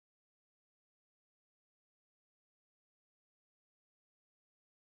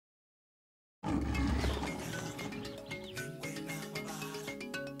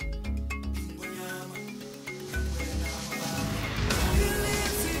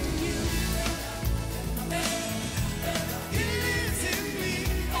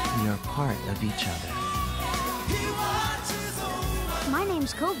part of each other. My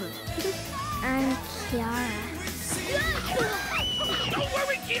name's Cobra. I'm Kiara. Don't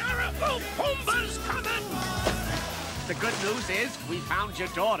worry, Kiara! Oh, Pumbaa's coming! The good news is we found your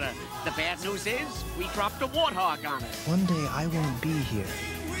daughter. The bad news is we dropped a warthog on her. One day I won't be here,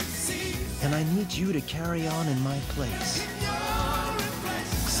 and I need you to carry on in my place.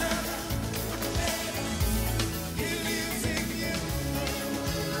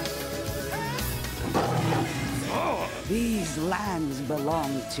 These lands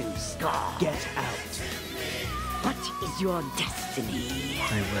belong to Scar. Get out. What is your destiny?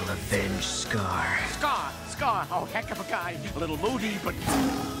 I will avenge Scar. Scar! Oh, heck of a guy. A little moody, but...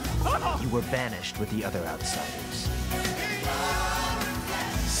 You were banished with the other outsiders.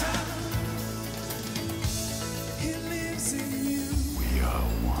 We are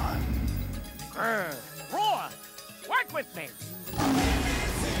one. Roar! Work with me!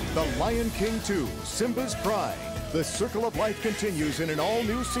 The Lion King 2, Simba's Pride. The Circle of Life continues in an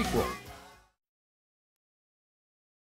all-new sequel.